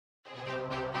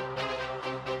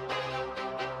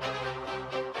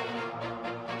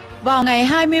Vào ngày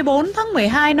 24 tháng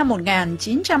 12 năm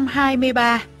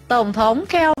 1923, Tổng thống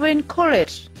Calvin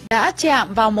Coolidge đã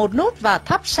chạm vào một nút và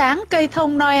thắp sáng cây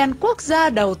thông Noel quốc gia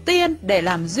đầu tiên để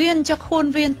làm duyên cho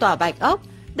khuôn viên Tòa Bạch Ốc.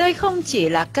 Đây không chỉ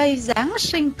là cây Giáng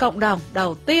sinh cộng đồng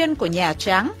đầu tiên của Nhà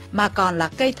Trắng, mà còn là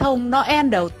cây thông Noel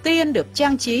đầu tiên được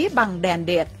trang trí bằng đèn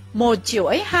điện, một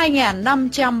chuỗi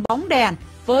 2.500 bóng đèn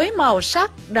với màu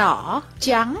sắc đỏ,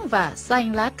 trắng và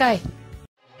xanh lá cây.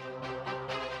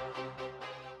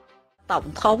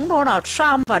 Tổng thống Donald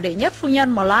Trump và đệ nhất phu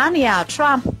nhân Melania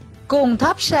Trump cùng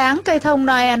thắp sáng cây thông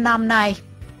Noel năm nay.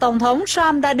 Tổng thống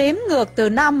Trump đã đếm ngược từ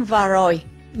năm và rồi,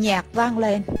 nhạc vang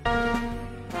lên.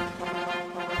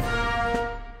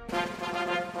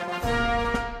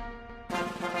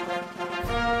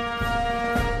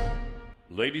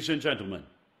 Ladies and gentlemen,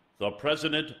 the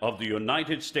President of the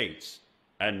United States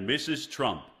and Mrs.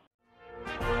 Trump.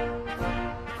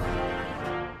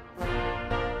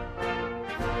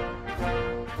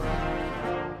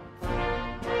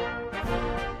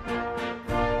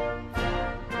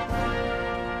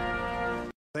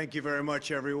 Thank you very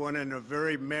much, everyone, and a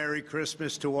very Merry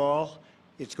Christmas to all.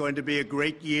 It's going to be a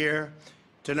great year.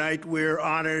 Tonight, we're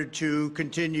honored to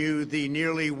continue the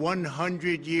nearly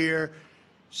 100-year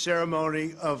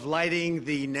ceremony of lighting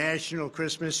the National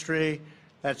Christmas tree.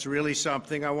 That's really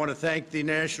something. I want to thank the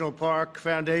National Park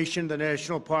Foundation, the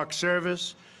National Park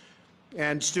Service,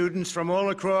 and students from all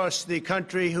across the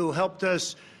country who helped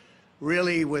us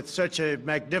really with such a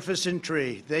magnificent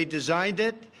tree. They designed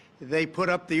it. They put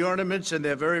up the ornaments, and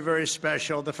they're very, very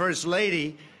special. The First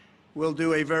Lady will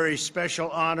do a very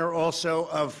special honor also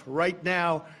of right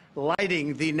now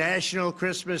lighting the National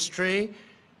Christmas tree.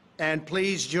 And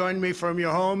please join me from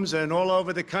your homes and all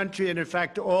over the country, and in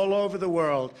fact, all over the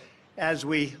world, as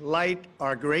we light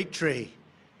our great tree.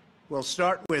 We'll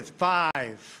start with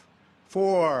 5,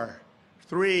 4,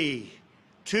 3,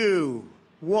 2,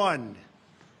 1.